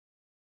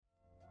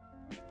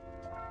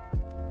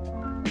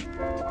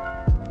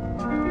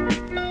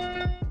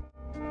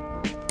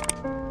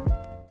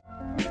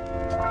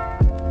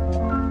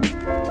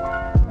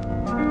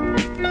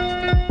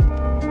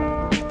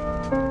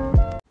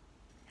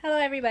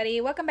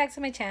everybody, welcome back to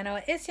my channel.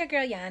 It's your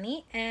girl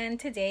Yanni, and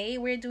today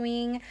we're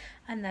doing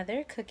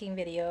another cooking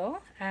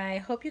video. I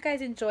hope you guys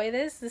enjoy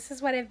this. This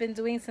is what I've been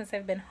doing since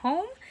I've been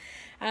home.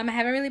 I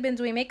haven't really been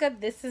doing makeup.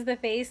 This is the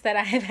face that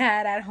I've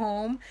had at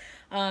home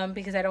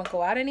because I don't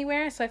go out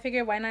anywhere. So I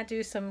figured, why not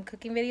do some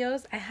cooking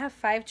videos? I have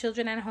 5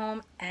 children at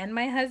home and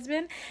my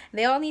husband.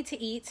 They all need to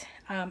eat.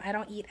 I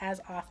don't eat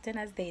as often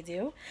as they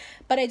do,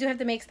 but I do have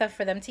to make stuff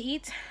for them to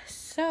eat.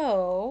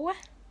 So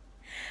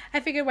I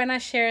figured, why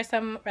not share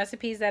some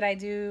recipes that I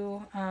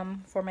do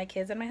for my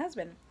kids and my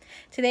husband.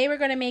 Today we're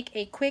going to make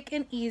a quick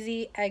and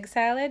easy egg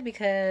salad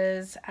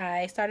because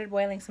I started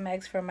boiling some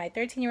eggs for my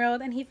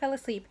 13-year-old and he fell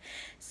asleep.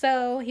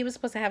 So he was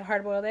supposed to have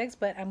hard-boiled eggs,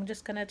 but I'm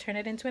just going to turn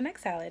it into an egg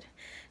salad.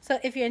 So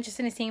if you're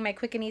interested in seeing my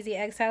quick and easy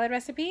egg salad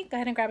recipe, go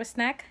ahead and grab a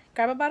snack,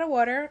 grab a bottle of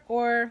water,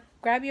 or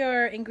grab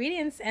your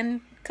ingredients and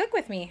cook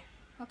with me.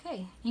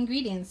 Okay,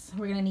 ingredients.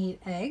 We're going to need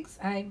eggs.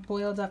 I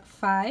boiled up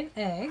 5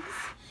 eggs,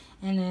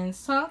 and then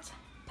salt,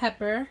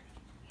 pepper,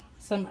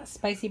 some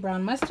spicy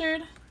brown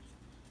mustard,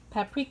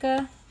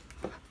 paprika,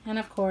 and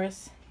of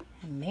course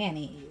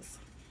mayonnaise.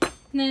 And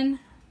then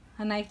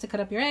a knife to cut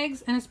up your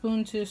eggs and a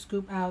spoon to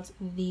scoop out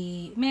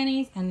the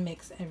mayonnaise and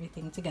mix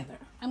everything together.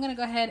 I'm gonna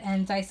go ahead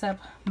and dice up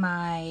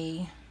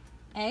my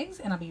eggs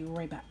and I'll be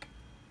right back.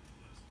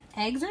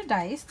 Eggs are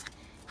diced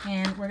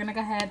and we're gonna go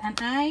ahead, and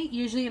I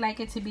usually like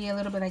it to be a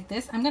little bit like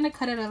this. I'm gonna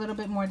cut it a little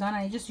bit more down.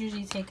 I just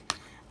usually take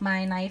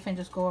my knife and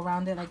just go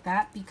around it like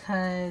that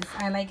because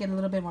I like it a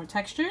little bit more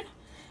textured,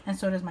 and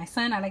so does my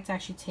son. I like to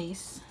actually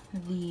taste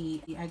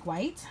the egg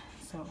white.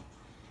 So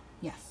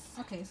yes.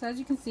 Okay, so as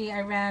you can see,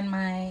 I ran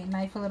my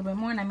knife a little bit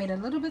more and I made it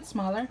a little bit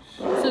smaller.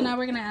 So now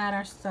we're gonna add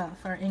our stuff,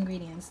 our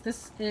ingredients.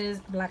 This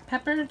is black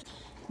pepper,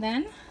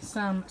 then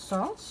some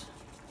salt,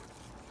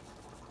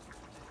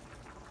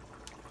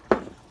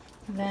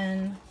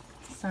 then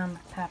some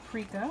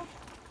paprika,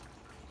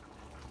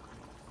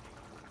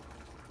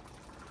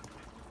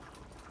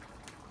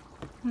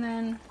 and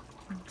then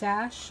a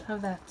dash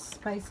of that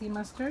spicy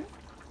mustard.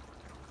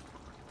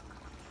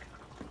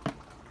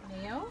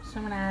 Mayo. So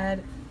I'm going to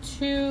add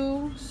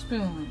 2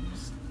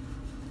 spoons.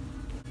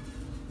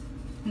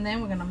 And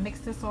then we're going to mix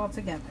this all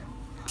together.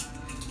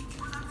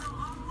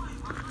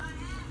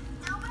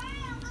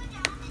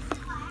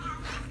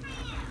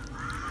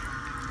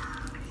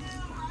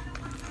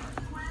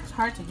 It's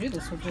hard to do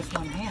this with just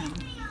one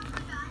hand.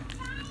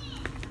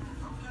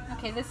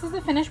 Okay, this is the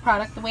finished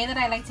product. The way that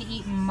I like to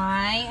eat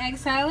my egg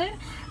salad,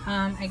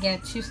 I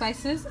get 2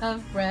 slices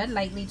of bread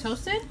lightly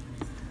toasted,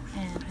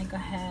 and I go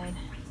ahead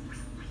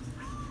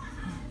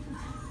and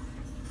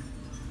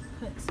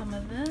put some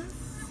of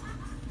this.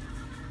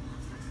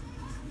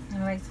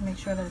 I like to make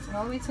sure that it's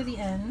all the way to the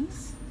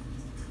ends.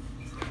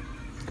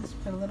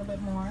 Just put a little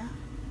bit more.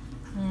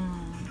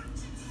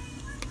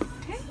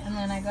 Okay, and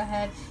then I go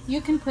ahead.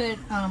 You can put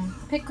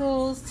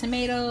pickles,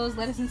 tomatoes,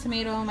 lettuce and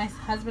tomato. My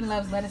husband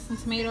loves lettuce and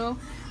tomato.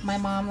 My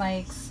mom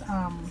likes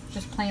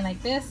just plain like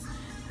this.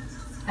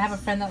 I have a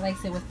friend that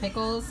likes it with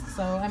pickles.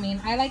 So, I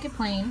mean, I like it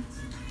plain.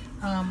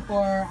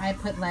 Or I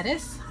put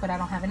lettuce, but I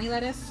don't have any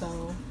lettuce.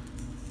 So,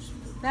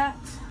 just put that.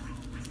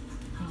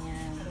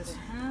 And cut it in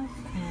half.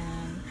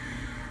 And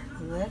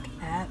look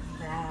at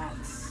that.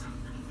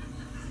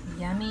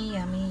 Yummy,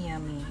 yummy,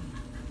 yummy.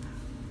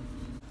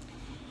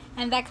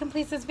 And that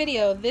completes this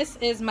video. This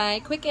is my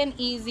quick and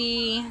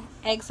easy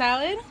egg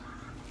salad.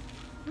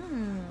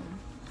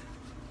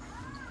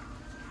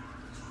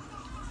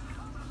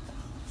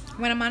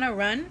 When I'm on a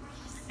run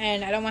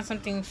and I don't want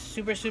something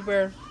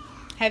super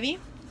heavy,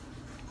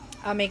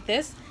 I'll make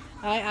this.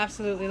 I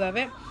absolutely love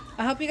it.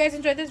 I hope you guys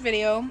enjoyed this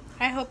video.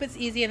 I hope it's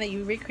easy and that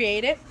you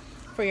recreate it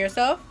for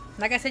yourself.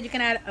 Like I said, you can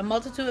add a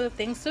multitude of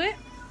things to it.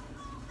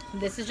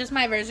 This is just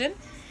my version.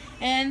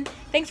 And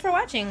thanks for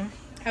watching.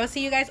 I will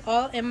see you guys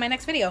all in my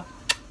next video.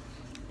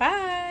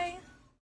 Bye.